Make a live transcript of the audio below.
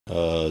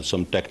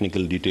some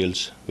technical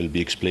details will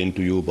be explained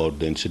to you about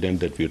the incident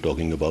that we are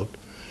talking about.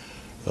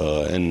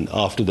 And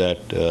after that,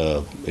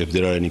 if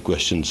there are any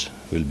questions,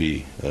 we'll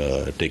be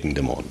taking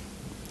them on.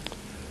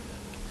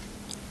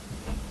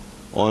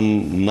 On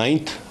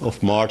 9th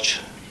of March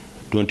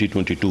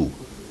 2022,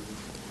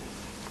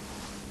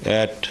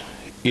 at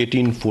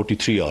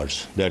 18:43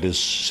 hours, that is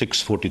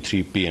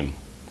 6:43 p.m.,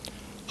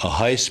 a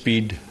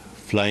high-speed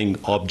flying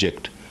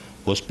object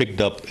was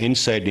picked up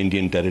inside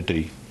Indian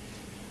territory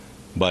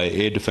by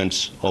Air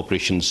Defense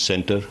Operations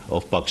Center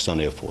of Pakistan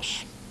Air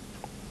Force.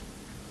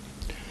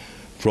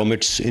 From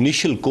its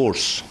initial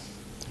course,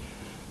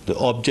 the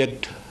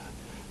object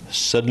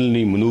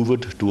suddenly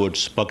maneuvered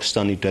towards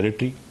Pakistani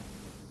territory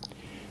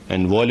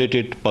and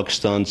violated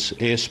Pakistan's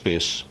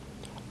airspace,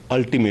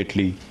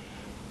 ultimately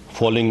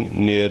falling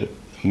near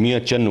Mia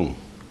Channu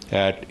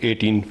at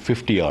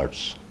 18:50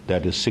 hours,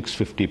 that is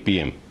 6:50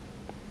 p.m.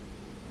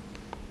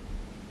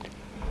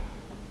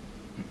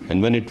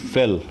 And when it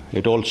fell,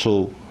 it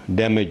also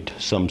damaged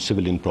some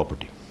civilian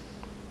property.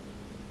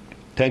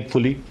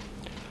 Thankfully,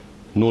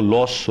 no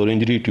loss or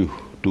injury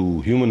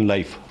to human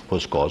life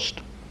was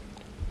caused.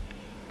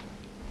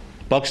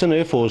 Pakistan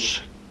Air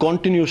Force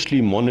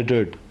continuously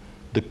monitored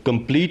the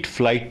complete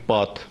flight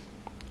path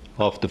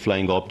of the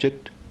flying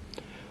object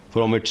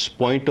from its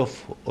point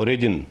of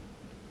origin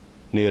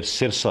near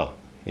Sirsa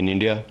in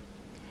India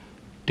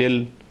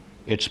till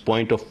its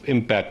point of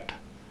impact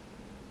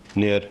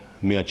near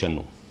Mia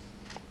Channu.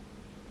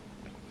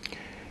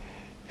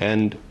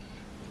 And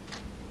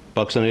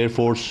Pakistan Air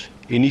Force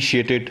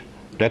initiated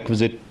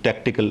requisite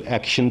tactical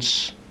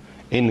actions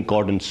in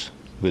accordance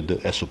with the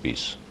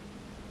SOPs.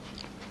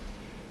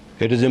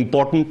 It is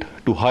important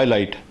to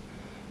highlight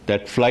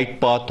that flight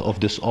path of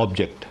this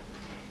object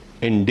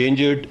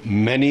endangered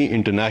many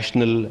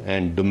international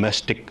and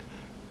domestic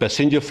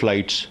passenger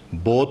flights,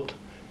 both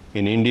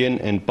in Indian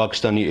and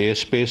Pakistani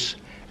airspace,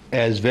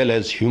 as well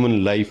as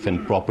human life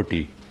and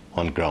property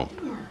on ground.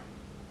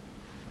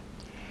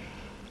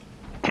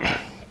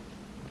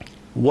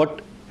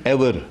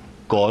 Whatever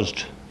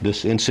caused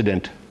this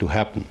incident to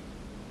happen,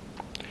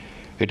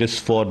 it is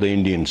for the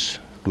Indians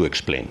to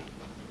explain.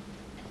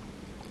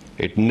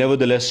 It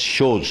nevertheless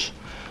shows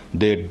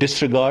their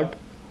disregard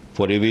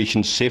for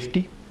aviation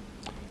safety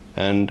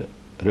and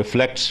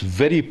reflects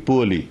very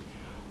poorly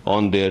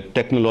on their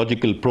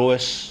technological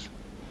prowess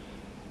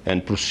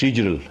and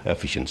procedural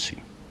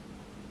efficiency.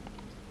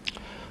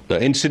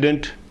 The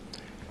incident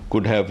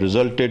could have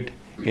resulted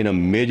in a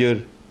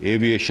major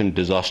aviation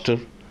disaster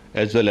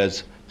as well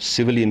as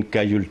civilian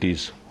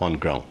casualties on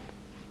ground.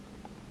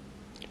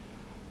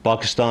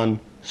 Pakistan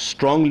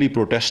strongly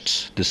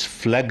protests this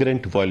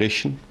flagrant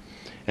violation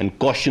and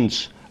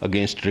cautions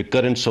against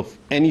recurrence of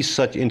any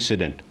such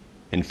incident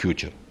in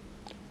future.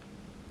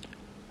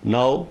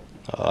 Now,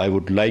 I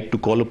would like to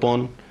call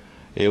upon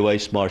Air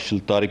Vice Marshal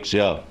Tariq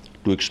Zia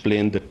to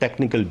explain the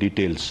technical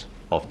details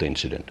of the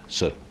incident.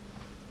 Sir.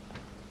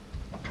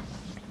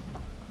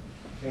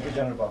 Thank you,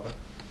 General Baba.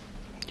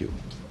 Thank you.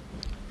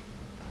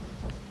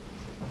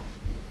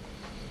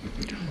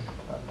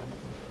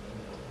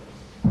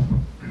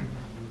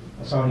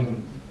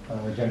 Assalamu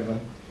alaikum, gentlemen.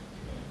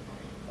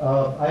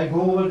 I'll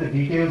go over the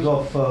details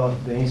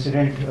of the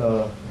incident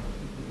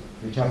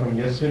which happened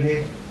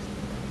yesterday.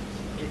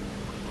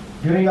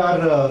 During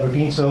our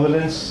routine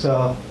surveillance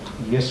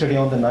yesterday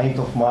on the 9th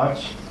of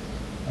March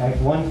at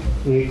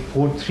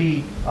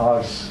 18:43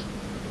 hours,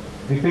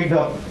 we picked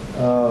up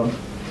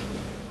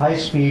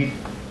high-speed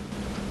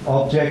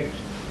object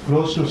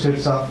close to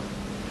Sirsa.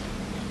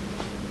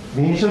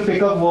 The initial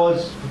pickup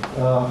was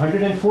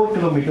 104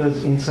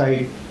 kilometers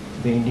inside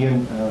the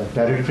Indian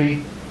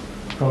territory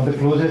from the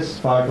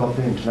closest part of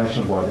the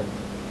international border.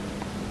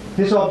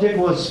 This object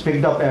was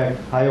picked up at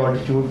high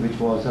altitude, which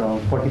was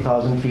around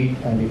 40,000 feet,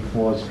 and it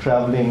was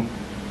traveling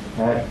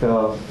at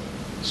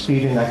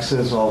speed in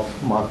excess of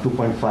Mach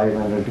 2.5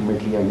 and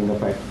ultimately ending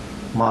up at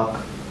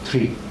Mach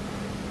 3.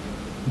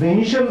 The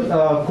initial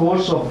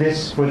course of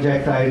this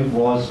projectile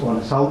was on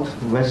a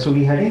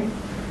southwesterly heading,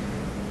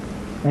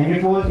 and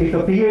it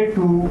appeared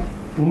to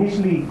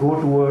initially go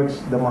towards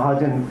the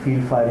Mahajan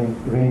field firing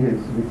ranges,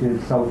 which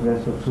is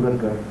southwest of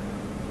Suratgarh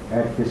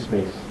at this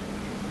place.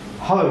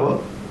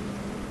 However,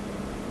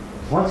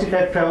 once it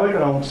had traveled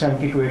around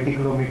 70 to 80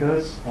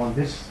 kilometers on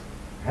this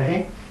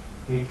heading,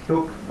 it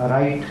took a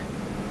right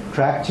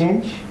track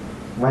change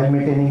while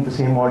maintaining the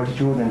same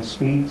altitude and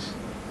speeds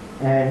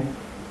and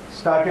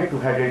started to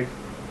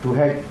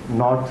head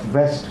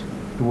northwest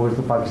towards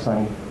the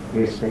Pakistani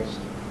airspace.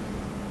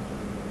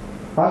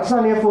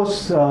 Pakistan Air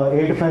Force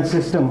air defense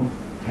system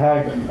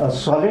had a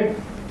solid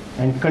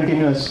and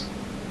continuous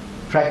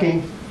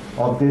tracking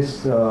of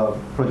this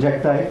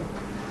projectile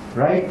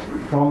right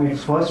from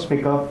its first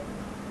pickup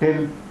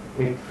till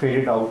it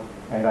faded out,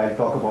 and I'll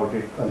talk about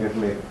it a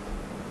little later.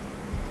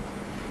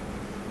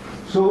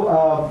 So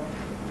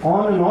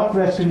on a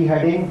northwesterly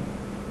heading,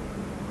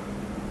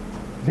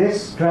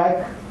 this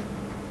track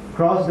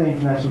crossed the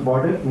international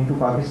border into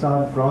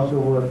Pakistan, crossed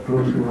over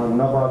close to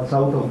Ahmedabad,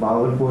 south of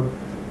Bahawalpur,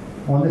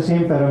 on the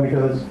same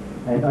parameters,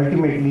 and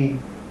ultimately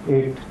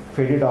it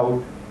faded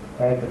out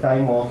at the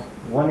time of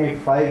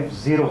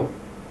 1850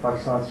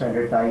 Pakistan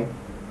Standard Time,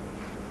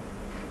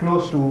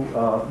 close to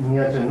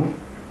near Jammu.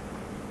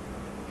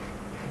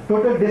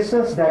 Total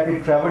distance that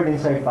it traveled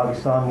inside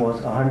Pakistan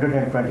was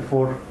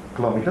 124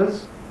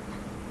 kilometers.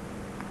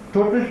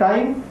 Total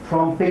time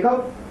from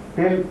pickup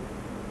till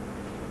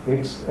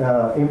its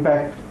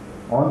impact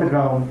on the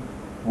ground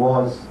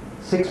was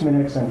 6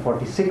 minutes and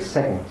 46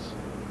 seconds.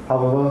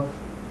 However,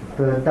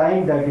 the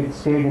time that it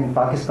stayed in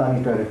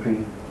Pakistani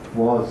territory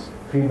was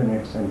 3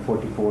 minutes and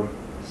 44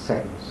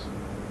 seconds.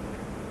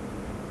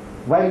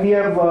 While we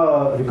have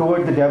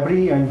recovered the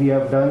debris and we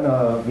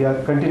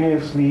are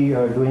continuously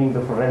doing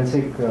the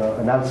forensic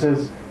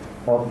analysis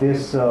of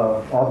this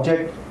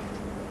object,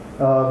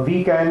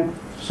 we can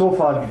so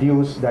far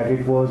deduce that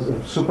it was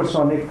a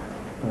supersonic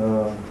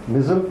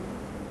missile,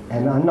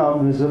 an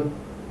unarmed missile,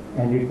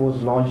 and it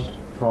was launched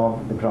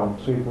from the ground.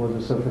 So it was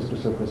a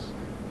surface-to-surface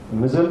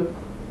missile.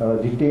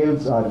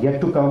 Details are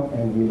yet to come,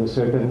 and we will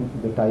ascertain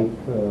the type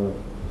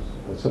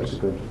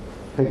subsequently.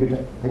 Thank you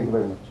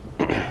very much.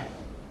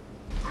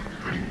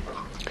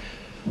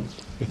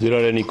 If there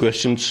are any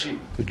questions,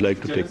 we'd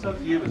like to take them.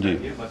 جی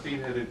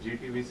متین ہے جی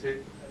T V سے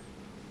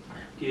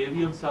کہ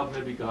AVM صاحب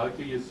نے بھی کہا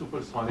کہ یہ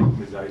supersonic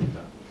missile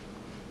تھا،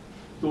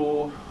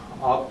 تو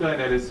آپ کا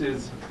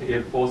انالیسز،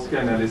 ایئر فورس کا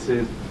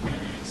انالیسز،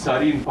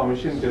 ساری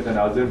انفارمیشن کے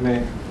تناظر میں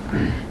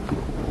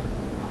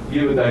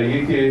یہ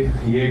بتائیے کہ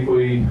یہ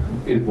کوئی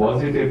it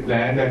was it a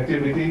planned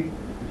activity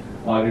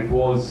اور it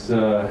was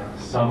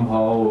some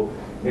how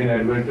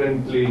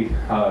inadvertently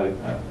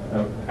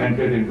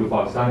entered into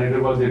Pakistan. It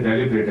was a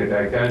deliberate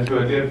attack, as you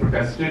earlier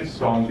protested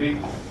strongly.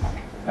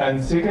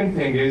 And second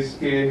thing is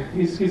کہ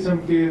اس قسم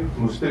کے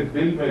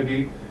مستقبل میں بھی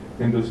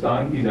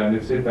ہندوستان کی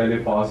جانب سے پہلے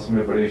پاس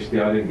میں بڑے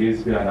اشتعال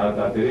انگیز بیانات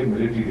آتے رہے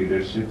ملٹری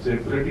لیڈرشپ سے،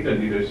 پولیٹیکل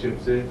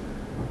لیڈرشپ سے،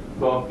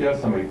 تو آپ کیا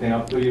سمجھتے ہیں؟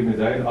 آپ تو یہ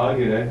میزائل آ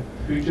گیا ہے،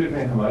 فیوچر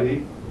میں ہماری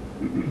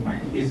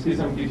اس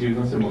قسم کی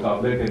چیزوں سے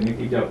مقابلہ کرنے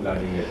کی کیا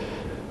پلاننگ ہے؟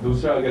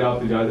 دوسرا، اگر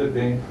آپ اجازت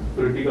دیں،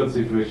 پولیٹیکل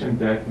سچویشن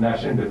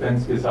نیشنل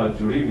ڈیفنس کے ساتھ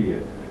جڑی ہوئی ہے،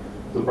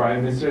 تو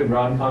پرائم منسٹر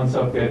عمران خان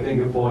صاحب کہتے ہیں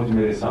کہ فوج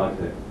میرے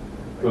ساتھ ہے،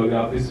 تو اگر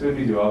آپ اس پہ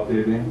بھی جواب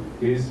دے دیں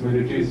کہ اس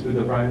military is with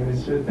the prime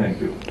minister.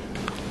 Thank you.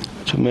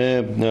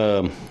 میں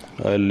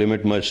I'll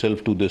limit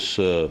myself to this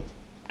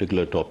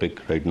particular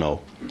topic right now.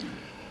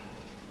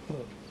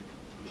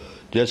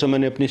 جیسا میں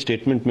نے اپنی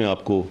اسٹیٹمنٹ میں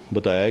آپ کو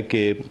بتایا ہے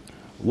کہ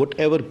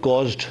whatever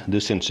caused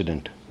this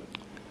incident,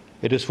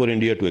 it is for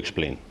India to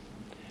explain.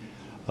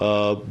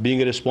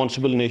 Being a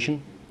responsible nation,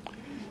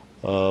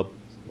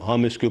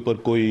 ہم اس کے اوپر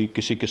کوئی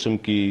کسی قسم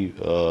کی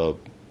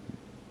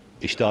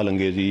اشتعال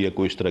انگیزی یا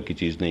کوئی اس طرح کی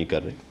چیز نہیں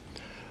کر رہے.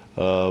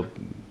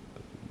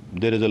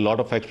 There is a lot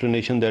of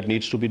explanation that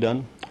needs to be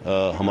done.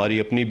 ہماری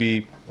اپنی بھی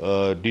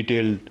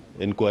ڈیٹیلڈ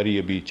انکوائری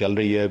ابھی چل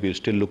رہی ہے. We are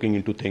still looking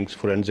into things,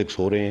 forensics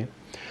ہو رہے ہیں.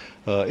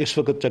 اس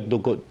وقت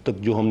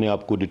تک جو ہم نے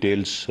آپ کو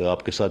ڈیٹیلز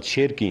آپ کے ساتھ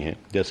شیئر کی ہیں،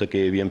 جیسا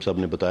کہ AVM صاحب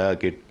نے بتایا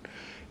کہ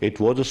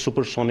it was a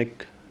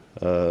supersonic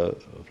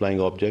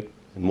flying object,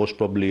 most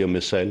probably a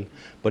missile,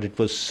 but it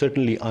was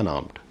certainly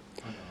unarmed.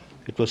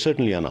 It was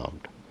certainly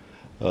unarmed.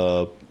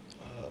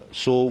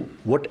 So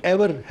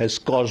whatever has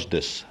caused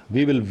this,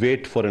 we will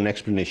wait for an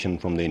explanation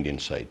from the Indian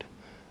side.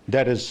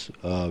 That is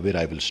where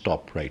I will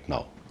stop right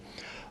now.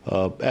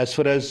 As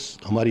far as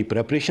ہماری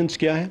preparations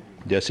کیا ہیں،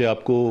 جیسے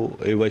آپ کو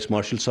vice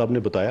marshal صاحب نے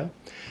بتایا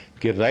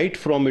کہ right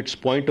from its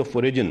point of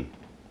origin،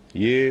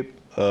 یہ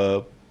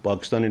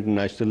پاکستان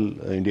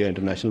انڈیا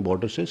انٹرنیشنل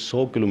بارڈر سے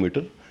 100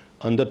 کلومیٹر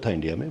اندر تھا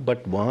انڈیا میں،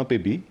 بٹ وہاں پہ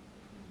بھی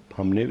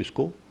ہم نے اس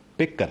کو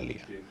پک کر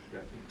لیا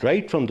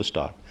right from the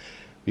start.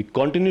 We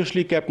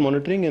continuously kept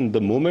monitoring, and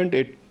the moment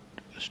it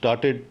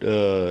started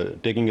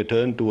taking a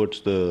turn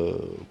towards the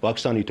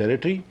Pakistani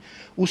territory,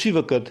 اسی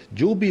وقت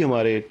جو بھی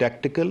ہمارے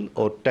ٹیکٹیکل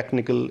اور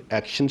ٹیکنیکل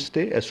ایکشنز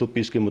تھے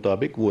SOPs کے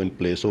مطابق وہ ان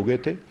پلیس ہو گئے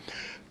تھے.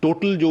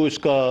 ٹوٹل جو اس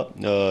کا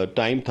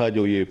ٹائم تھا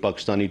جو یہ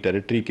پاکستانی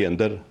ٹیریٹری کے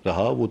اندر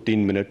رہا وہ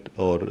 3 منٹ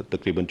اور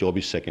تقریباً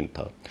 24 سیکنڈ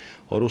تھا،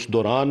 اور اس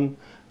دوران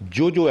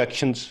جو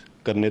ایکشنز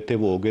کرنے تھے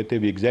وہ ہو گئے تھے.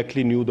 We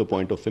exactly new the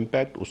point of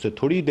impact. اس سے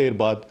تھوڑی دیر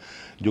بعد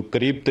جو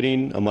قریب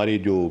ترین ہماری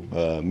جو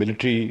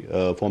ملٹری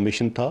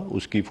فارمیشن تھا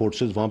اس کی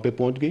فورسز وہاں پہ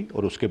پہنچ گئی،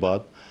 اور اس کے بعد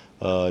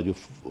جو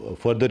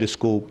فردر اس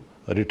کو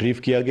ریٹریو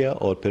کیا گیا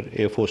اور پھر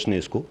ایئر فورس نے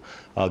اس کو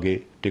آگے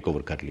ٹیک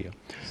اوور کر لیا.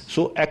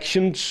 سو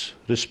ایکشنز،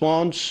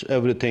 رسپانس،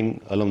 ایوری تھنگ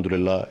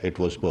الحمدللہ it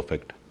was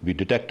perfect. We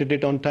detected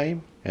it on time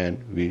and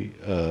we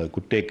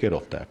could take care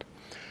of that.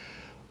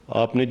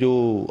 آپ نے جو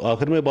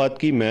آخر میں بات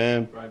کی،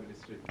 میں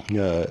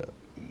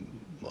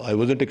آئی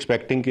وازنٹ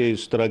ایکسپیکٹنگ کہ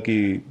اس طرح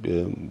کی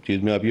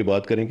چیز میں آپ یہ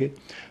بات کریں گے.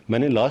 میں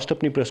نے لاسٹ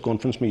اپنی پریس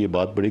کانفرنس میں یہ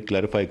بات بڑی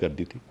کلیریفائی کر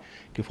دی تھی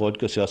کہ فوج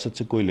کا سیاست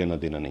سے کوئی لینا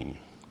دینا نہیں ہے،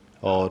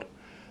 اور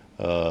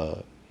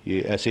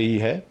یہ ایسے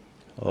ہی ہے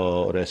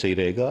اور ایسے ہی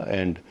رہے گا.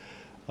 And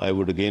I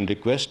would again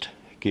request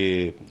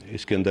کہ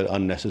اس کے اندر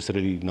ان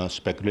نیسسریلی نہ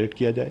اسپیکولیٹ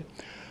کیا جائے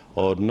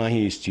اور نہ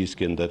ہی اس چیز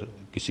کے اندر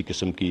کسی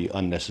قسم کی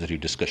ان نیسسری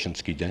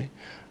ڈسکشنس کی جائیں.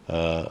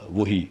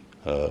 وہی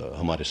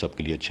ہمارے سب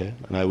کے لیے اچھا ہے.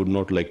 And I would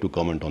not like to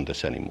comment on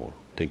this any more.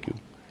 Thank you.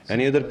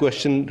 Any other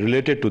question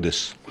related to this?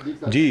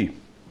 جی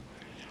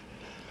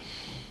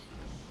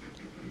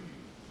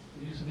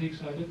نزدیک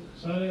ساجد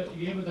سر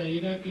یہ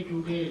بتائیے گا کہ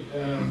چونکہ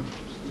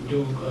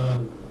جو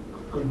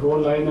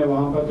کنٹرول لائن ہے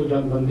وہاں پر تو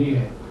جنگ بندی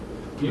ہے،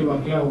 یہ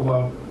واقعہ ہوا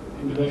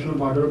انٹرنیشنل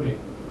بارڈر پہ،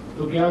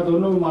 تو کیا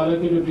دونوں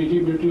ممالک کے جو ٹی جی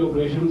ملٹری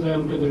آپریشنز ہیں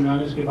ان کے درمیان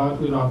اس کے بعد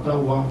کوئی رابطہ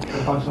ہوا تو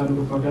پاکستان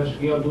کو پروٹیسٹ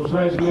کیا؟ اور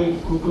دوسرا اس میں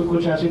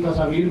کچھ ایسی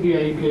تصاویر بھی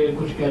آئی کہ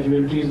کچھ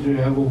کیجویلٹیز جو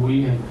ہے وہ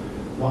ہوئی ہیں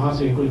وہاں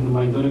سے کچھ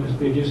نمائندوں نے کس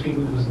پیجز کی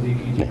کوئی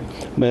تصدیق کیجیے؟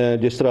 میں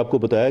جس طرح آپ کو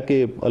بتایا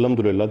کہ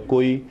الحمدللہ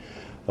کوئی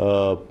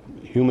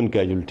ہیومن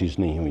کیجولٹیز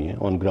نہیں ہوئی ہیں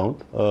آن گراؤنڈ.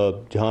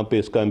 جہاں پہ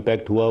اس کا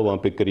امپیکٹ ہوا وہاں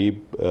پہ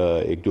قریب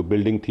ایک جو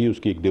بلڈنگ تھی اس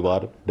کی ایک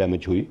دیوار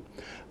ڈیمیج ہوئی.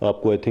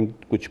 آپ کو آئی تھنک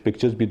کچھ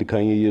پکچرز بھی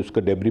دکھائیں گے، یہ اس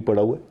کا ڈیبری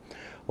پڑا ہوا ہے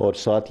اور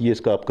ساتھ یہ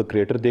اس کا آپ کا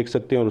کریٹر دیکھ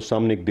سکتے ہیں اور اس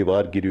سامنے ایک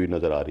دیوار گری ہوئی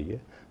نظر آ رہی ہے.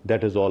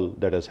 That is all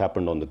that has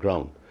happened on the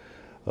ground.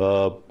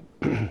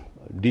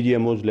 D G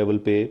M Os level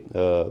پہ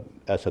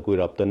ایسا کوئی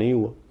رابطہ نہیں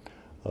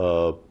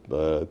ہوا،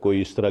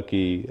 کوئی اس طرح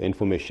کی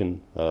انفارمیشن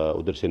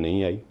ادھر سے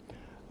نہیں آئی.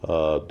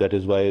 دیٹ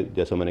از وائی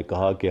جیسا میں نے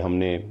کہا کہ ہم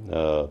نے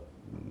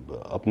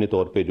اپنے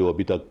طور پہ جو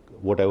ابھی تک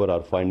what ever our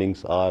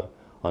findings are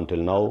until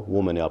now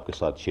وہ میں نے آپ کے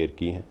ساتھ شیئر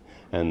کی ہیں.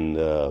 اینڈ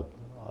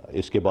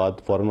اس کے بعد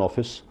فارن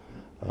آفس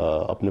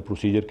اپنے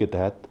پروسیجر کے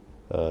تحت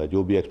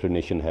جو بھی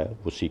ایکسپلینیشن ہے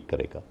وہ سیک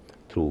کرے گا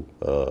تھرو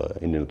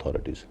انڈین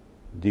اتھارٹیز.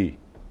 جی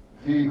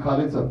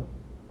خالد صاحب.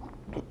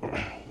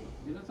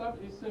 صاحب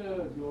اس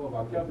جو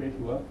واقعہ پیش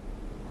ہوا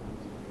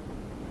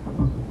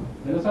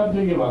صاحب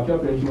جو یہ واقعہ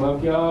پیش ہوا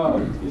کیا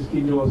اس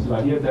کی جو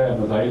صلاحیت ہے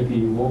بظاہر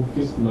تھی وہ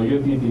کس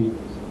نوعیت کی تھی؟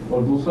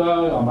 اور دوسرا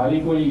ہماری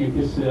کوئی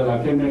اس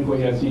علاقے میں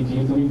کوئی ایسی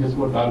چیز نہیں جس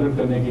کو ٹارگٹ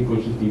کرنے کی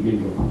کوشش کی گئی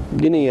ہو؟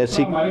 جی نہیں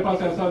ایسی ہمارے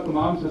پاس ایسا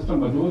تمام سسٹم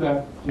موجود ہے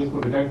جس کو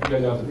ڈیٹیکٹ کیا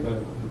جا سکتا ہے.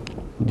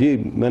 جی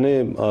میں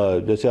نے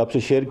جیسے آپ سے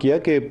شیئر کیا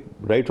کہ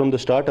رائٹ فرام دا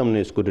اسٹارٹ ہم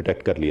نے اس کو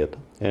ڈیٹیکٹ کر لیا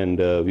تھا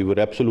and we were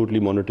absolutely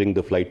monitoring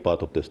the flight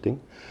path of this thing.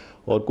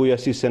 اور کوئی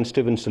ایسی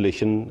سینسٹیو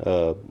انسٹالیشن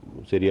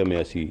اس ایریا میں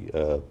ایسی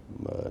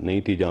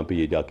نہیں تھی جہاں پہ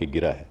یہ جا کے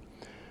گرا ہے.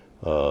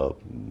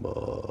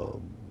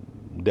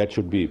 That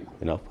should be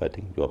enough I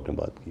think جو آپ نے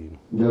بات کی.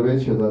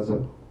 جاوید شہزاد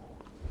صاحب.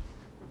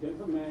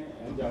 میں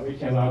جاوید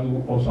شہزاد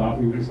ہوں اور صاف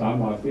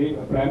اسلام آباد سے.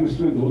 پرائم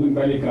منسٹر نے 2 دن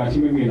پہلے کراچی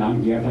میں بھی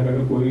اعلان کیا تھا کہ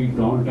اگر کوئی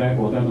ڈرون اٹیک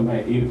ہوتا ہے تو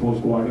میں ایئر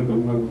فورس کو آرڈر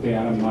کروں گا وہ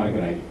طیارہ مار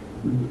کرائے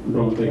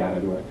ڈرون طیارہ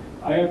جو ہے.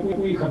 آیا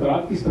کوئی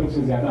خطرات کس طرف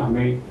سے زیادہ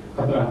ہمیں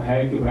خطرہ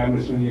ہے کہ پرائم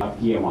منسٹر نے بات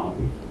کی ہے وہاں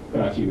پہ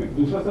کراچی میں؟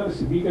 دوسرا سر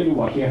سبھی کا جو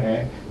واقعہ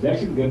ہے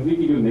دہشت گردی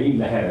کی جو نئی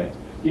لہر ہے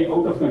یہ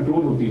آؤٹ آف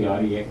کنٹرول ہوتی جا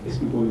رہی ہے، اس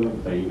کی کوئی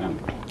بتائیے نا.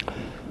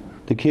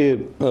 دیکھیے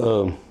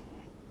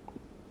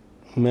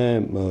میں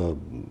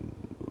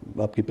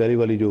آپ کی پہلی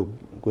والی جو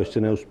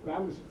کوشچن ہے اس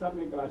پرائم منسٹر صاحب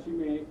نے کراچی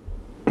میں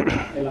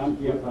اعلان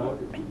کیا تھا،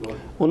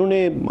 انہوں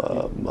نے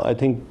آئی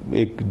تھنک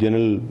ایک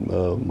جنرل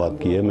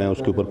بات کی ہے، میں اس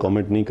کے اوپر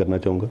کامنٹ نہیں کرنا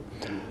چاہوں گا.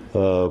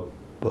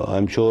 I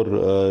am sure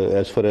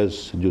as far as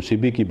جو سی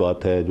بی کی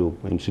بات ہے جو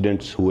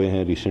انسیڈنٹس ہوئے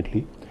ہیں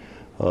ریسنٹلی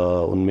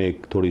ان میں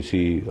ایک تھوڑی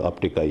سی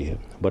آپٹک آئی ہے.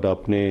 بٹ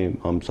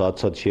ہم ساتھ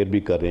ساتھ شیئر بھی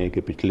کر رہے ہیں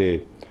کہ پچھلے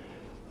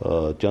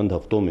چند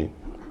ہفتوں میں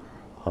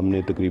ہم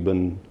نے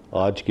تقریباً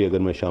آج کے اگر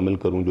میں شامل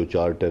کروں جو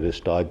 4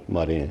 ٹیررسٹ آج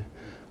مارے ہیں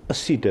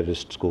 80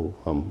 ٹیررسٹس کو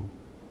ہم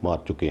مار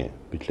چکے ہیں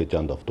پچھلے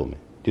چند ہفتوں میں،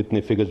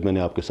 جتنے فگرز میں نے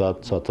آپ کے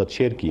ساتھ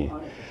شیئر کیے ہیں.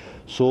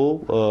 سو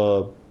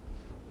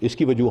اس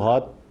کی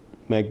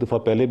وجوہات میں ایک دفعہ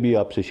پہلے بھی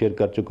آپ سے شیئر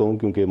کر چکا ہوں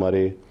کیونکہ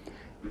ہمارے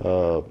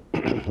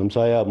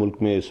ہمسایہ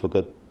ملک میں اس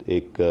وقت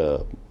ایک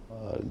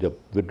جب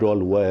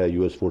وڈرال ہوا ہے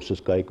یو ایس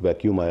فورسز کا ایک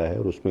ویکیوم آیا ہے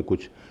اور اس میں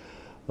کچھ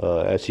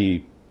ایسی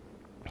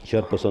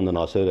شر پسند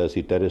عناصر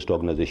ایسی ٹیررسٹ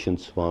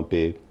آرگنائزیشنز وہاں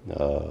پہ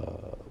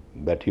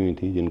بیٹھی ہوئی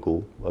تھیں جن کو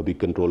ابھی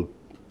کنٹرول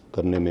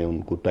کرنے میں ان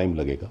کو ٹائم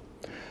لگے گا.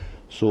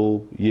 سو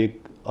یہ ایک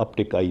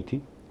اپٹک آئی تھی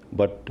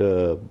بٹ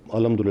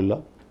الحمدللہ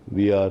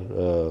we are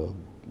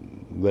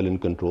well in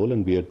control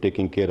and we are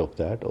taking care of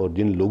that. اور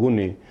جن لوگوں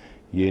نے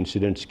یہ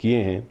انسیڈنٹس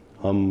کیے ہیں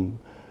ہم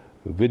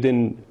ود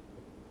ان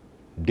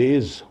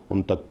ڈیز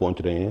ان تک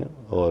پہنچ رہے ہیں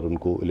اور ان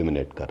کو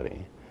ایلیمنیٹ کر رہے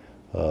ہیں.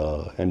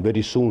 اینڈ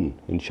ویری سون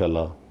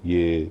انشاءاللہ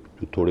یہ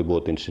جو تھوڑے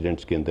بہت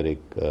انسیڈنٹس کے اندر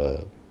ایک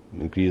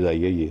انکریز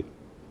آئی ہے یہ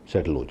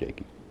سیٹل ہو جائے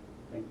گی.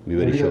 Be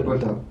very sure.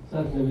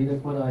 Sir Naveed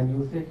Akbar I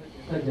news سے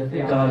سر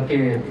جیسے کہا کہ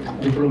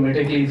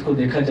ڈپلومیٹکلی اس کو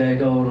دیکھا جائے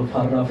گا اور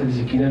فارن آفس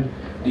یقیناً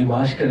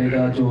ڈیمارش کرے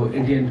گا جو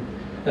انڈین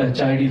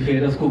چائلڈ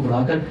افیئرس کو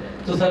بڑھا کر،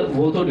 تو سر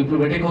وہ تو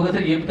ڈپلومیٹک ہوگا.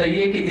 سر یہ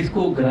بتائیے کہ اس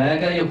کو گرایا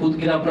گیا یا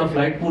خود گرا اپنا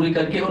فلائٹ پوری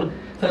کر کے؟ اور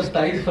سر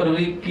 27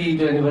 فروری کی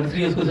جو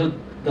اینیورسری ہے اس کو سر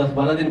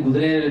 10-12 دن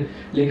گزرے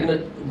لیکن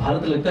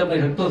بھارت لگتا ہے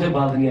اپنے حرکتوں سے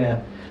باز نہیں آیا.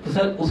 تو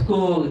سر اس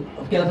کو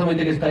کیا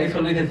سمجھتے کہ 27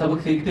 فروری سے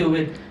سبق سیکھتے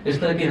ہوئے اس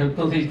طرح کی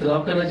حرکتوں سے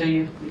اجتناب کرنا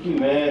چاہیے؟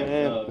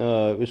 میں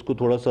اس کو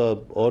تھوڑا سا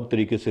اور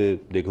طریقے سے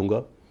دیکھوں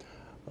گا.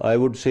 آئی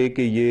وڈ سے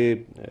کہ یہ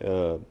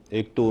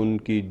ایک تو ان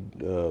کی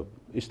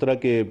اس طرح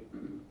کے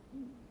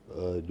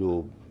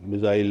جو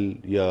میزائل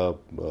یا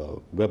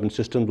ویپن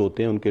سسٹمز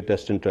ہوتے ہیں ان کے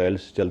ٹیسٹ اینڈ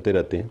ٹرائلز چلتے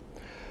رہتے ہیں.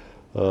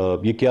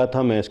 یہ کیا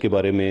تھا میں اس کے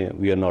بارے میں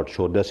وی آر ناٹ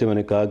شور. جیسے میں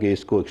نے کہا کہ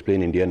اس کو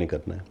ایکسپلین انڈیا نے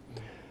کرنا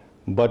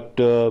ہے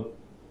بٹ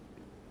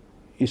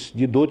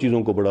یہ 2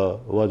 چیزوں کو بڑا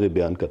واضح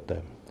بیان کرتا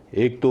ہے.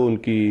 ایک تو ان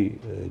کی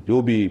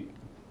جو بھی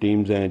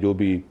ٹیمز ہیں جو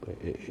بھی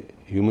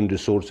ہیومن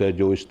ریسورس ہے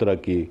جو اس طرح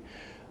کی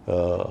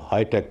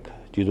ہائی ٹیک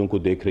چیزوں کو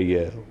دیکھ رہی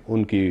ہے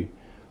ان کی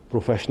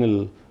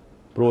پروفیشنل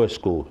پرویس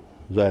کو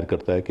ظاہر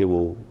کرتا ہے کہ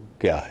وہ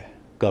کیا ہے.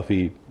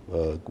 کافی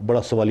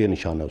بڑا سوالیہ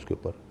نشان ہے اس کے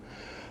اوپر.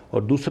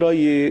 اور دوسرا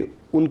یہ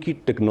ان کی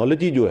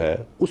ٹیکنالوجی جو ہے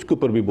اس کے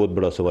اوپر بھی بہت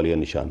بڑا سوالیہ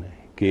نشان ہے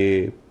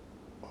کہ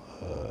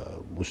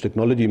اس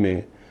ٹیکنالوجی میں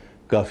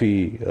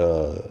کافی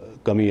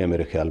کمی ہے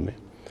میرے خیال میں,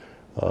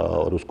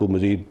 اور اس کو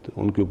مزید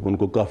ان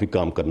کو کافی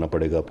کام کرنا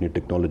پڑے گا اپنی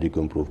ٹیکنالوجی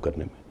کو امپروو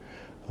کرنے میں.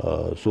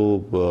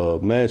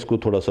 میں اس کو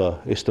تھوڑا سا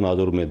اس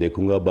تناظر میں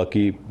دیکھوں گا.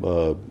 باقی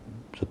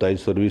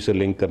 27 فروری سے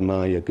لنک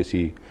کرنا یا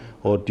کسی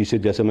اور چیز سے,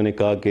 جیسے میں نے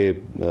کہا کہ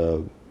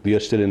we are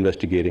still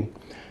investigating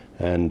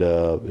and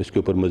اس کے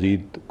اوپر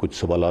مزید کچھ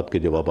سوالات کے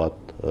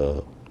جوابات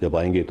جب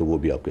آئیں گے تو وہ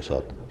بھی آپ کے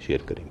ساتھ شیئر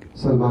کریں گے.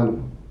 سلمان,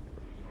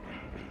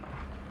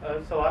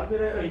 سوال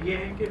میرا یہ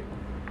ہے کہ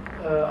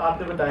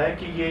آپ نے بتایا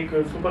کہ یہ ایک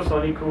سپر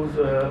سونک کروز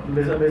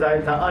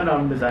میزائل تھا, ان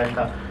آرمڈ میزائل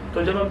تھا.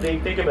 تو جب ہم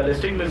دیکھتے ہیں کہ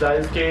بیلسٹک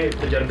میزائلز کے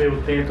تجربے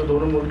ہوتے ہیں تو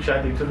دونوں ملک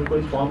شاید ایک دوسرے کو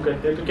انفارم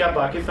کرتے ہیں, تو کیا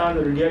پاکستان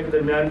اور انڈیا کے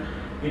درمیان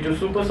یہ جو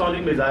سپر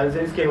سونک میزائلز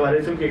ہیں اس کے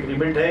حوالے سے کوئی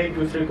ایگریمنٹ ہے ایک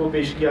دوسرے کو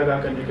پیش کیا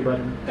آگاہ کرنے کے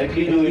بارے میں؟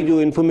 ایکچولی جو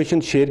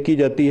انفارمیشن شیئر کی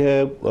جاتی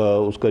ہے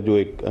اس کا جو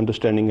ایک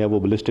انڈرسٹینڈنگ ہے وہ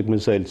بیلسٹک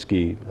میزائلز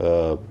کی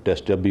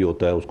ٹیسٹ جب بھی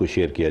ہوتا ہے اس کو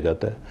شیئر کیا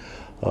جاتا ہے.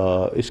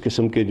 اس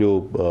قسم کے جو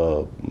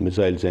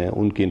میزائلز ہیں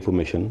ان کی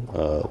انفارمیشن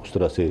اس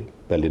طرح سے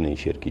پہلے نہیں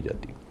شیئر کی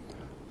جاتی.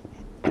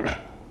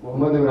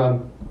 محمد عمران.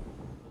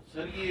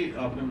 سر یہ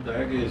آپ نے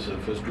بتایا کہ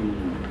سرفیس ٹو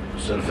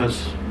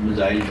سرفیس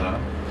میزائل تھا,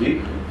 جی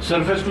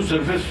سرفیس ٹو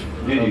سرفیس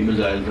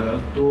میزائل تھا,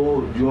 تو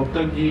جو اب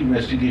تک یہ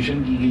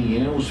انویسٹیگیشن کی گئی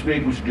ہے اس میں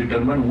کچھ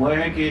ڈٹرمن ہوا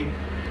ہے کہ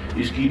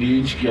اس کی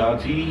رینج کیا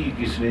تھی,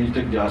 کس رینج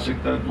تک جا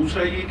سکتا.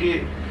 دوسرا یہ کہ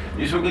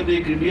اس وقت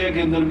ایک انڈیا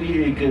کے اندر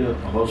بھی ایک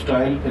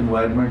ہاسٹائل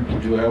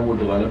انوائرمنٹ جو ہے وہ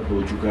ڈیولپ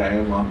ہو چکا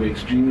ہے, وہاں پہ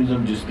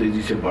ایکسٹریمزم جس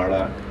تیزی سے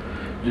بڑھا,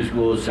 جس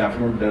کو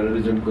سیفرون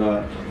ٹیررزم کا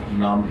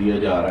نام دیا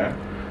جا رہا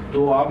ہے.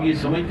 تو آپ یہ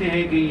سمجھتے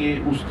ہیں کہ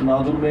یہ اس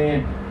تناظر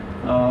میں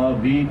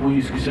بھی کوئی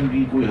اس قسم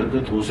کی کوئی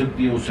حرکت ہو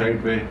سکتی ہے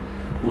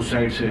اس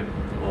سائڈ سے؟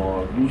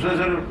 اور دوسرا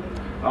سر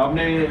آپ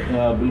نے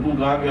بالکل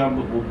کہا کہ آپ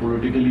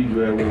پولیٹیکلی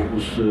جو ہے وہ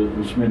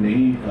اس میں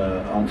نہیں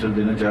آنسر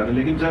دینا چاہ رہے,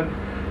 لیکن سر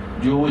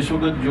جو اس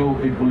وقت جو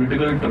ایک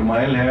پولیٹیکل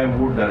ٹرمائل ہے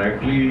وہ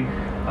ڈائریکٹلی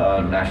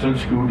نیشنل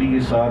سیکیورٹی کے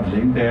ساتھ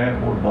لنکڈ ہے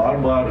اور بار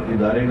بار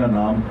ادارے کا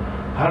نام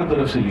ہر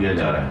طرف سے لیا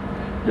جا رہا ہے,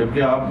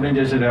 جبکہ آپ نے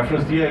جیسے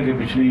ریفرنس دیا ہے کہ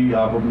پچھلی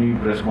آپ اپنی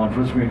پریس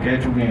کانفرنس میں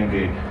کہہ چکے ہیں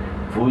کہ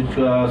فوج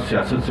کا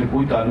سیاست سے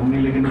کوئی تعلق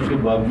نہیں, لیکن اس کے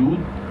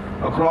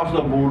باوجود اکراس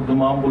دا بورڈ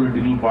تمام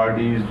پولیٹیکل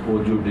پارٹیز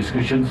اور جو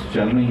ڈسکشنز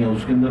چل رہی ہیں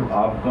اس کے اندر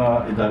آپ کا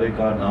ادارے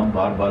کا نام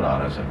بار بار آ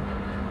رہا ہے.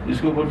 سر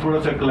اس کے اوپر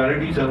تھوڑا سا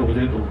کلیئرٹی سر ہو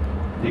جائے تو.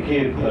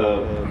 دیکھیے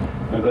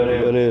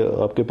پہلے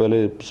آپ کے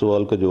پہلے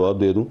سوال کا جواب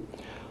دے دوں.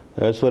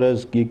 ایز فار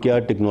ایز کی کیا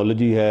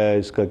ٹیکنالوجی ہے,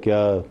 اس کا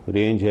کیا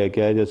رینج ہے,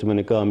 کیا ہے, جیسے میں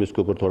نے کہا ہم اس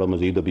کے اوپر تھوڑا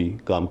مزید ابھی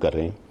کام کر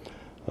رہے ہیں.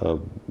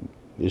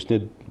 اس نے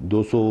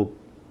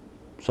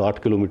 260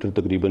 کلومیٹر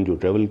تقریباً جو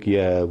ٹریول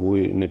کیا ہے وہ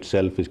ان اٹ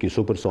سیلف, اس کی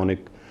سپر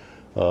سونک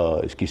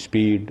اس کی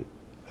سپیڈ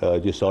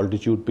جس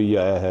آلٹیچیوڈ پہ یہ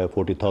آیا ہے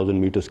 40,000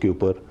 میٹرز کے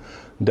اوپر,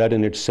 that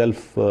in it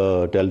self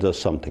tells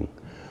us some thing.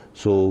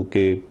 سو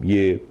کہ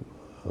یہ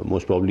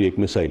موسٹ پرابلی ایک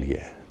میزائل ہی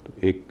ہے,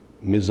 ایک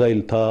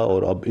میزائل تھا,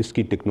 اور اب اس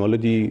کی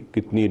ٹیکنالوجی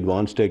کتنی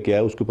ایڈوانسڈ ہے کیا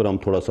ہے اس کے اوپر ہم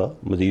تھوڑا سا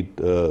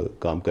مزید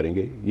کام کریں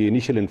گے. یہ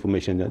انیشیل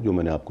انفارمیشن ہے جو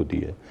میں نے آپ کو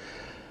دی ہے.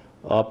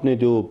 آپ نے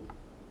جو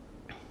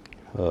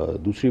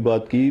دوسری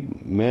بات کی,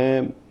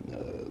 میں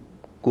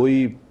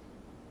کوئی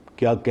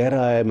کیا کہہ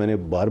رہا ہے, میں نے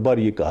بار بار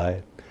یہ کہا ہے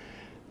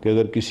کہ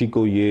اگر کسی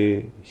کو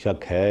یہ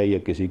شک ہے یا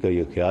کسی کا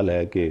یہ خیال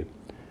ہے کہ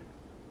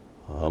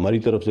ہماری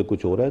طرف سے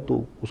کچھ ہو رہا ہے تو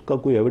اس کا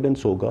کوئی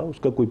ایویڈنس ہوگا, اس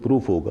کا کوئی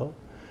پروف ہوگا,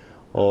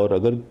 اور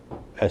اگر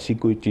ایسی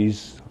کوئی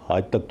چیز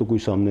آج تک تو کوئی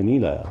سامنے نہیں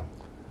لایا,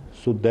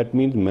 سو دیٹ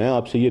مینز میں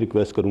آپ سے یہ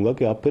ریکویسٹ کروں گا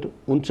کہ آپ پھر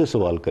ان سے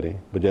سوال کریں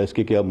بجائے اس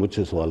کے کہ آپ مجھ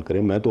سے سوال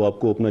کریں. میں تو آپ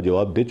کو اپنا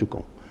جواب دے چکا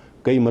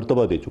ہوں, کئی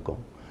مرتبہ دے چکا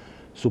ہوں.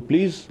 So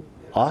please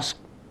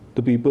ask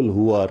the people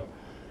who are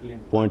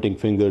pointing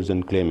fingers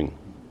and claiming.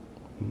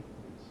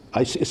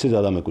 اس سے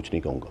زیادہ میں کچھ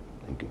نہیں کہوں گا.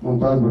 Thank you.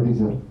 ممتاز بھٹی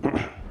سر.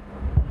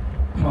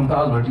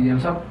 ممتاز بھٹی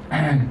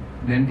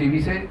صاحب دین ٹی وی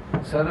سے.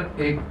 سر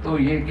ایک تو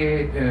یہ کہ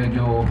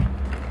جو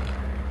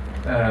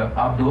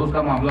آپ دوز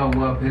کا معاملہ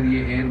ہوا, پھر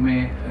یہ ایئر میں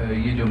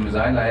یہ جو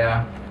میزائل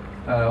آیا,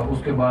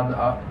 اس کے بعد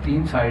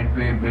 3 سائٹ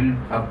پہ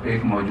بلڈ اپ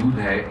ایک موجود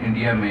ہے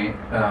انڈیا میں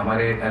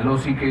ہمارے ایل او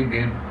سی کے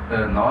گرد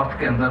نارتھ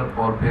کے اندر,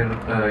 اور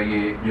پھر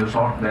یہ جو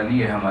ساؤتھ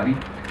ویلی ہے ہماری.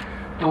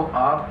 تو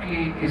آپ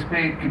کی اس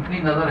پہ کتنی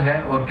نظر ہے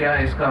اور کیا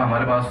اس کا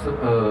ہمارے پاس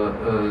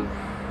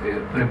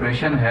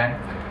پریپریشن ہے؟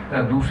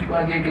 دوسری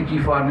بات یہ کہ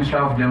chief army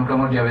staff general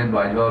Qamar Javed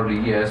Bajwa اور ڈی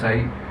جی ایس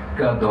آئی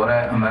کا دورہ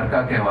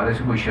امریکہ کے حوالے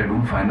سے کوئی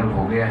شیڈول فائنل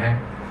ہو گیا ہے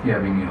یا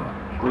ابھی نہیں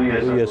ہوا؟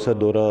 کوئی ایسا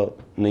دورہ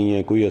نہیں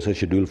ہے, کوئی ایسا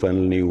شیڈول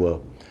فائنل نہیں ہوا.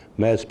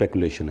 میں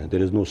اسپیکولیشن ہے,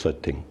 دیر از نو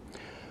such thing.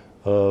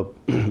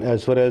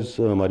 As far as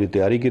ہماری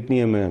تیاری کتنی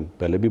ہے میں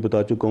پہلے بھی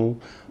بتا چکا ہوں.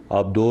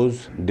 آپ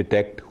دوز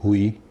ڈیٹیکٹ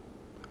ہوئی,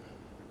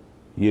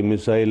 یہ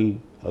میزائل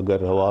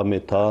اگر ہوا میں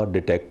تھا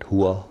ڈیٹیکٹ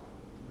ہوا,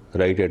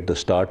 رائٹ ایٹ دا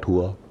اسٹارٹ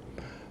ہوا.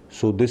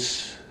 سو دس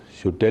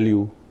شوڈ ٹیل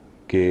یو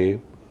کہ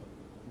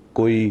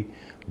کوئی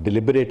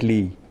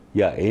ڈیلیبریٹلی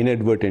یا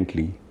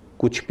انیڈورٹنٹلی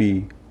کچھ بھی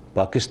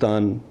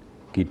पाकिस्तान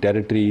की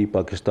टेरिटरी,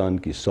 पाकिस्तान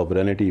की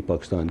सॉवरेनिटी,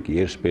 पाकिस्तान की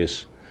एयर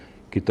स्पेस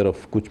की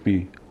तरफ कुछ भी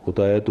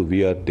होता है तो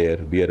we are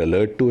there, we are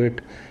alert to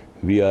it,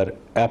 we are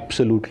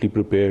absolutely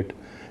prepared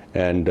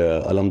and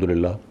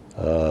अल्हम्दुलिल्लाह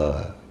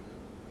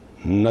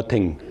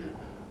nothing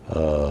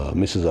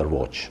misses our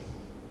watch.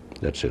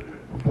 That's it.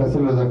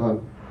 Faisal Raza Khan.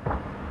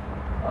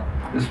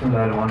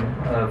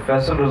 Bismillahirrahmanirrahim.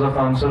 Faisal Raza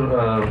Khan, sir,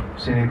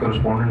 senior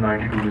correspondent,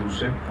 92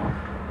 News.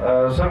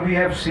 Sir, we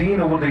have seen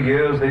over the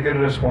years the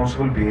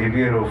irresponsible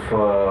behavior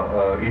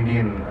of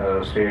Indian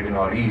state in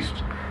our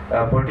east,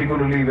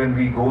 particularly when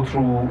we go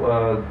through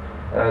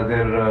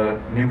their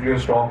nuclear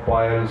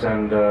stockpiles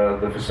and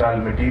the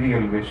fissile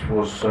material which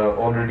was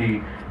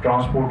already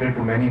transported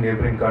to many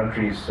neighboring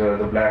countries,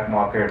 the black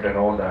market and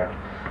all that.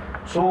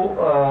 So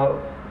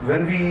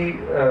when we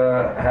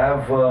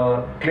have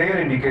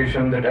clear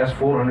indication that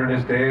S-400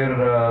 is there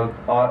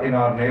in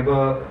our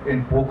neighbor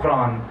in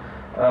Pokhran,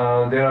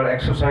 there are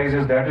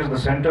exercises, that is the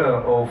center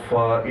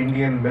of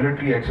Indian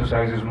military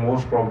exercises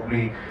most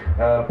probably,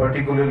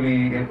 particularly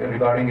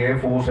regarding Air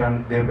Force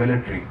and their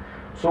military.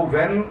 So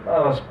when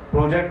a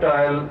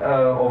projectile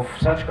of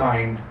such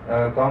kind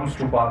comes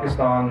to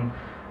Pakistan,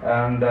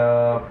 and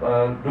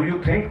do you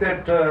think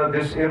that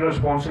this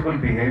irresponsible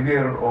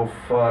behavior of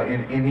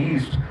in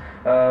East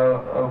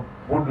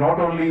would not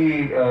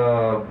only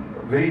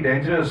very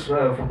dangerous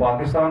for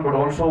Pakistan but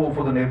also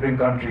for the neighboring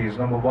countries,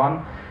 number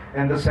one?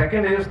 And the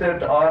second is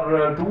that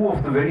our two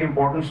of the very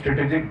important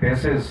strategic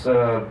bases,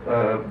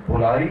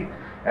 Bholari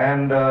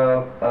and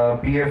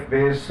PF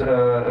base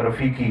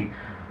Rafiki,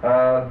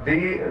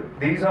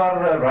 these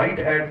are right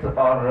at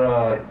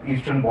our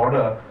eastern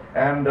border,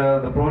 and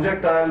the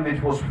projectile which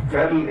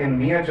fell in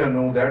Mia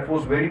Channu, that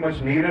was very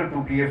much nearer to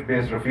PF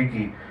base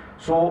Rafiki.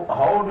 So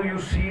how do you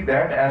see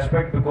that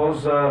aspect?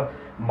 Because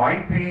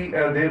might be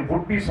there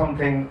would be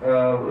something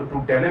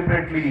to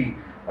deliberately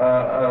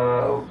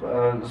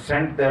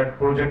send that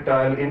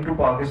projectile into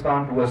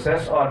Pakistan to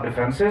assess our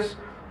defenses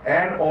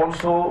and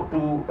also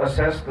to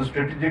assess the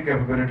strategic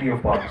capability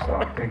of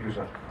Pakistan. Thank you,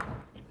 sir.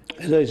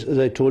 As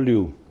I told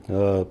you,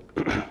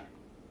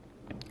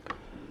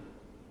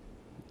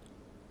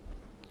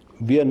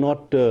 we are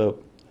not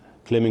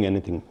claiming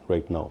anything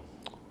right now.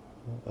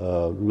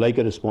 Like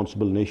a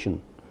responsible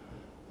nation,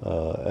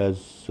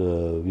 as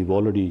we've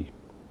already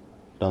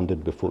done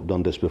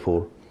this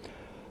before,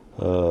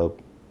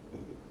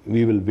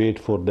 we will wait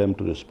for them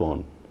to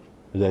respond.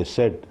 As I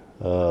said,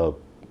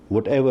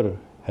 whatever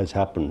has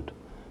happened,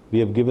 we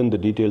have given the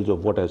details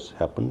of what has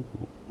happened,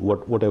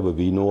 whatever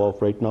we know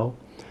of right now,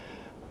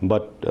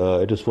 but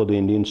it is for the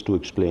Indians to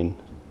explain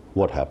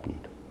what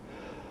happened.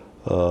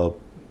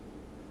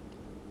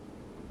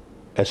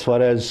 As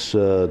far as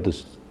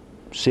the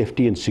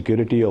safety and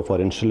security of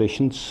our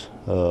installations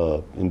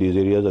in these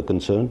areas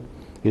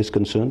is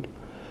concerned,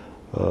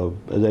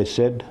 as I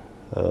said,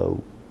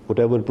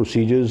 whatever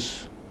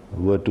procedures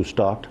were to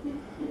start,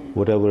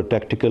 whatever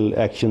tactical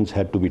actions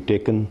had to be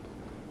taken,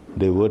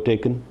 they were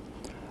taken.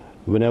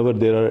 Whenever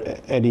there are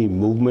any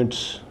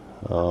movements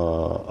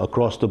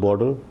across the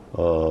border,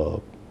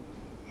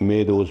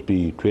 may those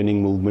be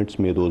training movements,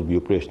 may those be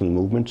operational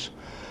movements,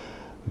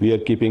 we are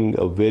keeping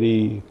a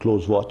very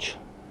close watch,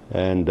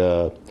 and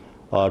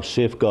our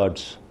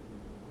safeguards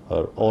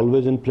are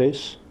always in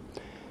place.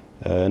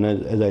 And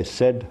as I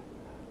said,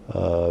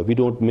 we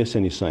don't miss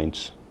any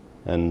signs,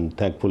 and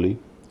thankfully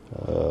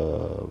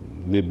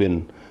we've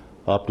been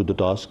up to the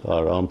task.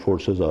 Our armed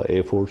forces, our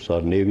Air Force,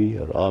 our Navy,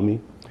 our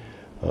Army,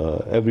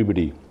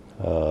 everybody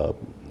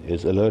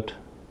is alert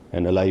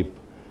and alive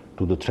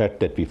to the threat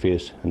that we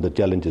face and the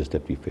challenges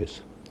that we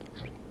face.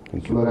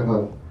 Thank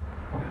you.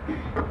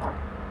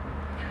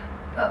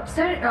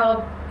 Sir,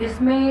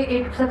 इसमें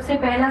एक सबसे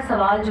पहला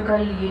सवाल जो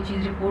कल ये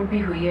चीज़ report भी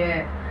हुई है,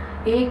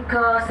 एक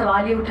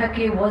सवाल ये उठा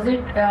कि was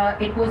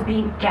it was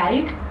being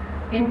carried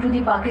into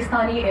the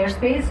Pakistani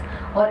airspace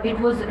or it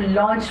was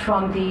launched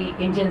from the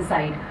Indian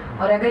side,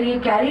 और अगर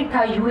ये carried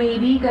था,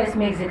 UAV का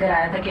इसमें एक जिक्र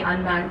आया था कि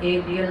unmanned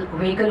aerial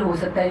vehicle हो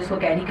सकता है जिसको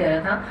carry कर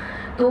रहा था,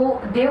 तो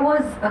there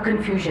was a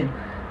confusion.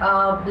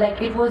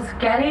 Like it was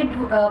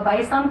carried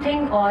by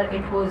something or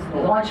it was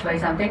launched by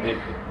something,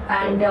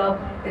 and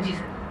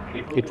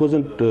it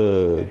wasn't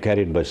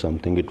carried by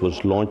something. It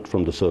was launched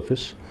from the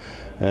surface,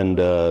 and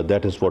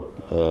that is what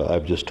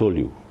I've just told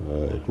you.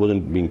 It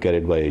wasn't being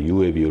carried by a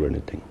UAV or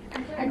anything.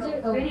 And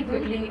so, very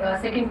quickly,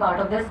 second part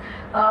of this,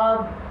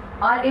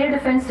 our air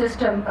defense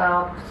system,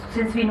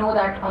 since we know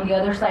that on the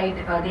other side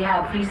they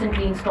have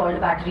recently installed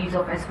batteries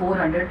of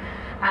S-400,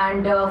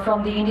 and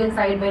from the Indian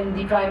side, when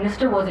the Prime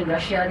Minister was in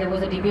Russia, there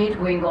was a debate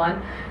going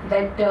on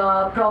that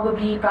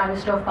probably Prime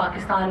Minister of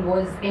Pakistan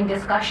was in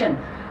discussion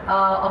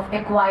of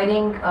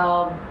acquiring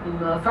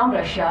from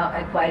Russia,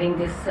 acquiring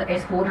this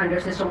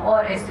S-400 system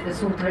or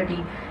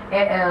Su-30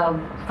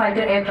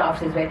 fighter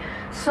aircrafts as well.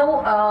 So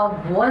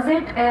was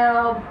it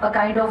a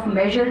kind of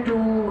measure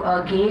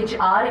to gauge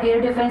our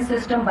air defense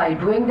system by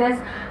doing this,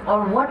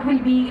 or what will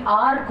be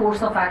our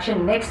course of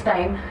action next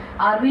time?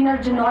 Are we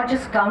not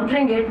just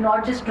countering it,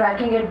 not just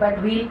tracking it,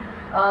 but we'll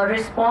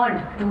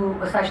respond to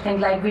such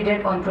things like we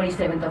did on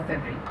 27th of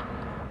February?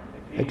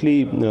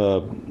 Actually,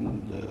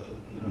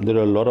 there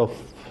are a lot of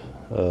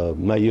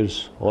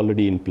measures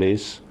already in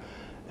place,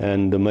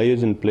 and the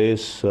measures in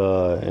place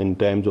in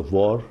times of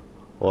war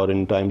or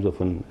in times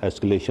of an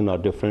escalation are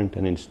different,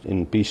 and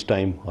in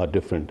peacetime are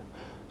different.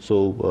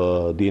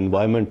 So the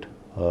environment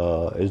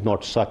is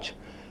not such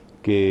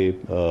کہ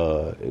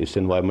اس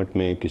environment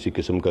میں کسی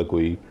قسم کا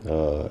کوئی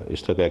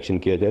اس طرح کا action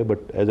کیا جائے.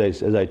 But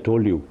as I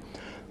told you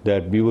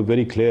that we were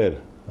very clear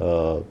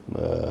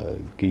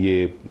کہ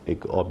یہ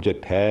ایک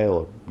آبجیکٹ ہے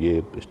اور یہ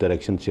اس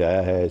ڈائریکشن سے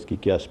آیا ہے, اس کی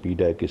کیا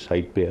اسپیڈ ہے, کس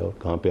سائٹ پہ ہے اور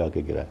کہاں پہ آ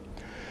کے گرا ہے.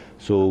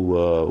 So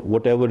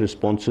what ever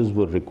responses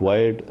were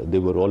required they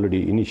were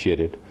already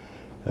initiated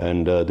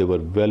and they were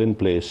well in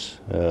place.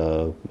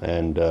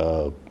 And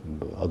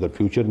اگر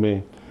فیوچر میں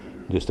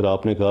جس طرح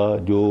آپ نے کہا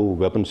جو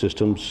ویپن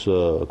سسٹمز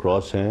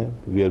اکراس ہیں,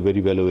 we are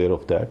very well aware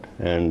of that,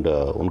 and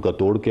ان کا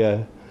توڑ کیا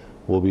ہے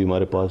وہ بھی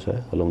ہمارے پاس ہے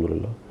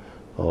الحمدللہ.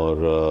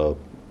 اور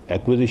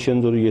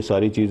ایکوزیشنز اور یہ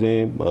ساری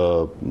چیزیں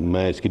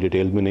میں اس کی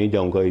ڈیٹیل میں نہیں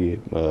جاؤں گا,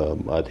 یہ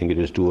I think it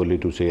is to early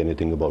to سے any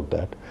thing about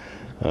that.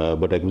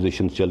 But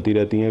accusations چلتی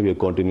رہتی ہیں. We are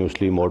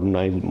continuously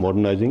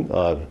ماڈرنائزنگ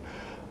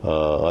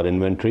our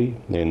inventory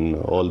in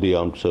all the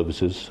armed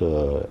services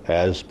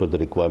as per the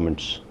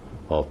requirements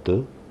of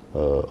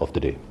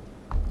the day.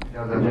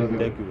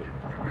 Thank you.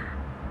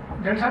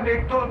 جن صاحب,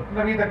 ایک تو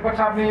نوید اکبر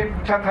صاحب نے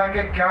پوچھا تھا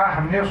کہ کیا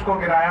ہم نے اس کو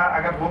گرایا,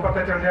 اگر وہ پتہ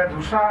چل جائے.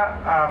 دوسرا,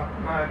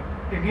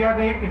 انڈیا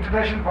نے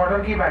انٹرنیشنل بارڈر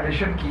کی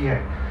وائلیشن کی ہے,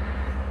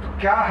 تو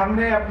کیا ہم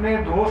نے اپنے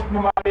دوست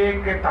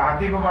ممالک,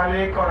 اتحادی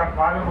ممالک اور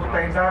اقوام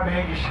متحدہ میں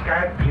یہ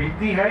شکایت بھیج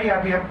دی ہے یا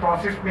ابھی ہم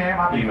پروسیس میں ہیں؟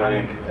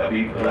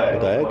 ابھی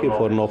بتایا کہ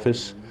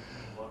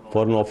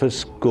فارن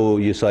آفس کو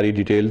یہ ساری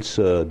ڈیٹیلز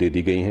دے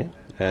دی گئی ہیں,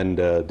 and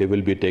they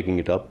will be taking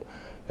it up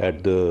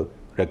at the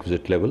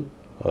requisite level.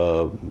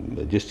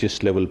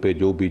 جس لیول پہ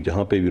جو بھی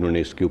جہاں پہ بھی انہوں نے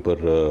اس کے اوپر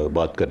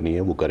بات کرنی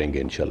ہے وہ کریں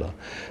گے انشاءاللہ.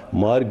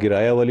 مار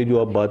گرایا والی جو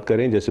آپ بات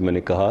کریں, جیسے میں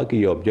نے کہا کہ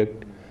یہ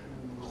آبجیکٹ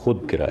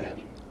خود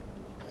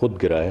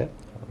گرا ہے,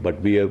 but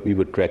we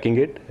were tracking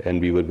it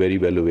and we were very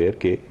well aware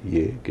کہ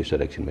یہ کس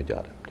ڈائریکشن میں جا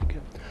رہا ہے. ٹھیک ہے,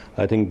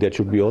 I think that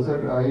should be all. Sir,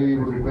 I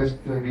would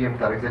request VM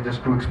Tariq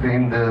just to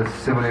explain the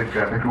civil air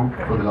traffic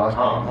route for the last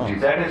time.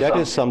 That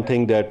is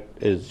something that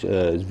is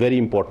very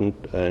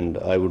important, and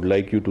I would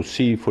like you to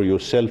see for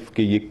yourself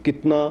کہ یہ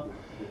کتنا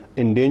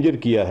endanger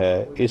کیا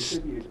ہے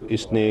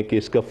اس نے, کہ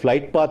اس کا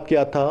flight path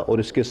کیا تھا اور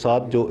اس کے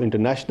ساتھ جو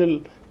انٹرنیشنل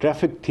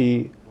ٹریفک تھی,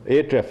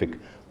 ایئر ٹریفک,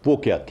 وہ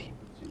کیا تھی.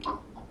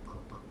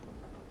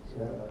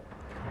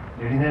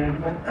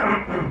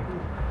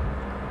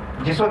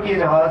 جس وقت یہ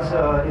جہاز,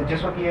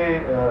 جس وقت یہ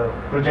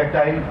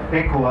پروجیکٹائل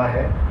پک ہوا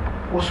ہے,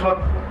 اس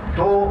وقت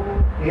 2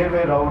 ایئر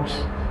وے راؤٹس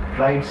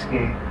فلائٹس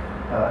کے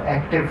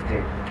ایکٹیو تھے.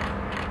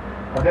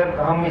 اگر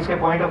ہم اس کے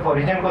پوائنٹ آف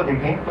اوریجن کو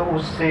دیکھیں تو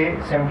اس سے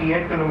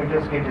 78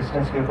 کلومیٹرز کے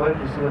ڈسٹینس کے اوپر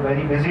اس اے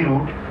ویری بزی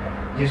روٹ,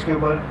 جس کے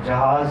اوپر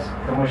جہاز,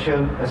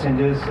 کمرشل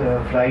پیسنجرز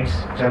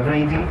فلائٹس چل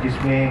رہی تھیں,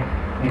 جس میں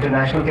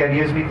انٹرنیشنل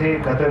کیریئرز بھی تھے,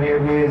 قطر ایئر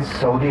ویز,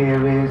 سعودی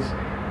ایئر ویز,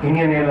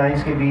 انڈین ایئر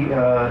لائنس کے بھی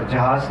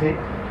جہاز تھے,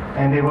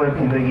 and they were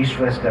in the east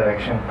west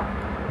direction.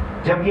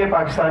 جب یہ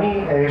پاکستانی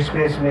ایئر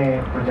اسپیس میں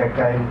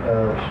پروجیکٹائل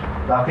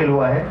داخل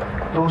ہوا ہے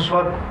تو اس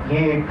وقت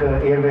یہ ایک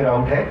ایئر وے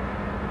راؤٹ ہے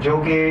جو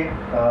کہ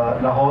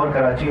لاہور,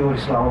 کراچی اور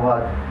اسلام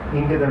آباد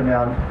ان کے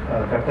درمیان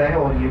کرتا ہے,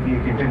 اور یہ بھی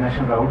ایک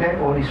انٹرنیشنل راؤٹ ہے.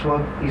 اور اس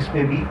وقت اس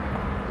پہ بھی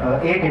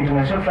ایک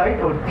انٹرنیشنل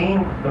فلائٹ اور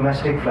 3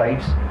 ڈومیسٹک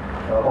فلائٹس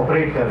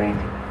آپریٹ کر رہی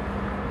تھیں.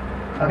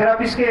 اگر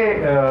آپ اس کے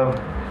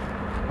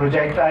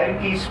پروجیکٹائل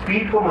کی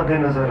اسپیڈ کو مد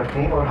نظر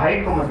رکھیں اور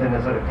ہائٹ کو مد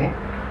نظر رکھیں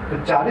تو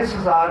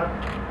 40,000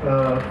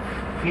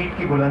 فیٹ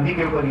کی بلندی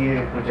کے اوپر یہ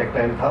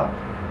پروجیکٹائل تھا,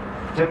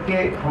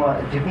 جبکہ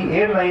جتنی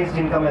ایئر لائنس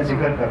جن کا میں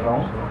ذکر کر رہا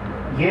ہوں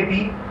یہ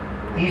بھی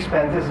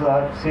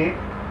 30-35,000 سے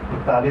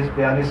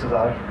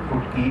 42,000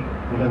 فٹ کی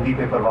بلندی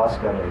پہ پرواز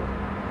کر رہے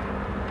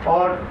تھے.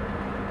 اور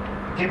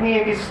جتنی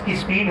ایک اس کی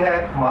اسپیڈ ہے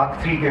ماک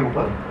 3 کے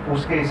اوپر,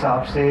 اس کے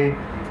حساب سے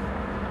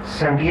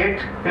 78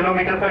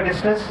 کلومیٹر کا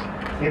ڈسٹینس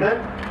ادھر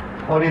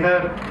اور ادھر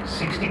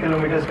 60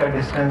 کلومیٹرز کا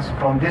distance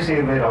from this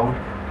air way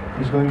route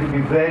is going to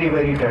be very,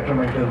 very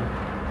detrimental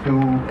to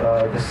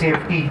the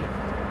safety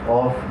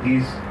of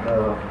these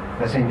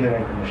passenger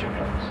and commercial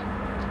flights.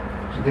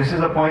 So this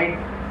is a point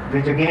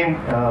which again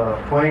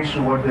points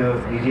to what the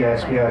DG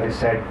ISPR has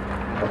said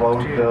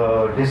about the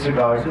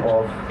disregard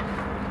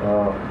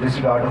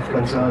of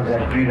concerns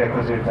and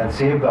prerequisites and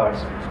safeguards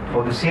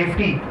for the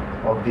safety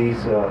of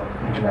these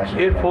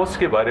international Air Force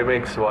کے بارے میں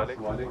ایک سوال ہے.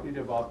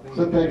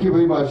 Sir, thank you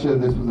very much.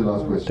 This was the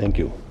last question.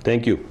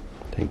 Thank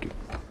you.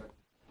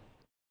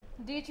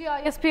 DG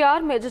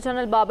ISPR major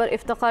general Babar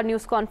Iftikhar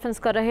news conference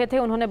کر رہے تھے.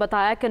 انہوں نے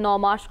بتایا کہ 9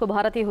 مارچ کو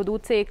بھارتی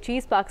حدود سے ایک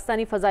چیز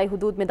پاکستانی فضائی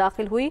حدود میں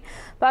داخل ہوئی.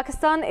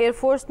 پاکستان ایئر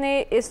فورس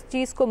نے اس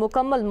چیز کو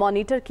مکمل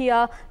مانیٹر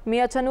کیا.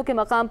 میاں چنو کے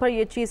مقام پر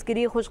یہ چیز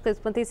گری. خوش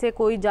قسمتی سے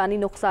کوئی جانی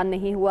نقصان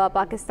نہیں ہوا.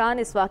 پاکستان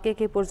اس واقعے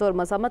کی پرزور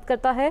مذمت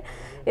کرتا ہے.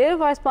 Air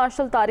vice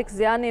marshal Tariq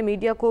Zia نے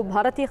میڈیا کو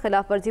بھارتی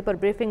خلاف ورزی پر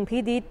بریفنگ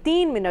بھی دی.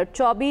 3 منٹ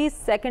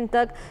 24 سیکنڈ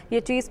تک یہ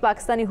چیز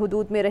پاکستانی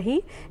حدود میں رہی.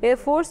 ایئر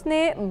فورس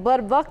نے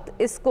بر وقت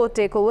اس کو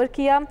ٹیک اوور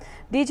کیا.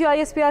 DG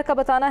ISPR का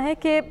बताना है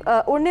कि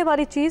उड़ने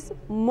वाली चीज़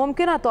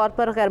मुमकिना तौर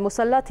पर गैर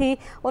मुसल्लह थी।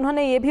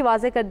 उन्होंने ये भी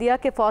वाज़े कर दिया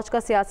कि फ़ौज का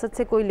सियासत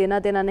से कोई लेना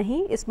देना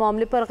नहीं, इस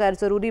मामले पर गैर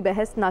ज़रूरी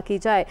बहस ना की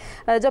जाए।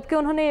 जबकि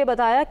उन्होंने ये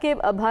बताया कि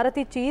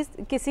भारतीय चीज़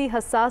किसी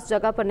हसास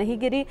जगह पर नहीं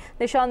गिरी,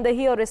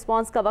 निशानदेही और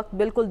रिस्पांस का वक्त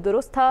बिल्कुल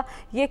दुरुस्त था।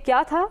 ये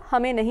क्या था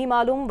हमें नहीं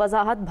मालूम,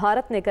 वजाहत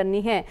भारत ने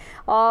करनी है।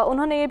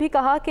 उन्होंने ये भी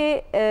कहा कि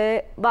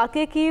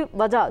वाक़े की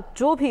वजह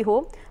जो भी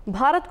हो,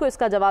 भारत को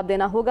इसका जवाब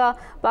देना होगा।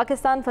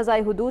 पाकिस्तान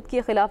फ़ज़ाई हुदूद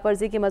की खिलाफ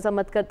वर्जी की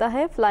मजम्मत करता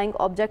है। फ्लाइंग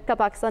ऑब्जेक्ट का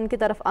पाकिस्तान की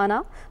तरफ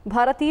आना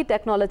भारतीय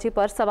टेक्नोलॉजी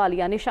पर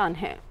सवालिया निशान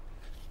है।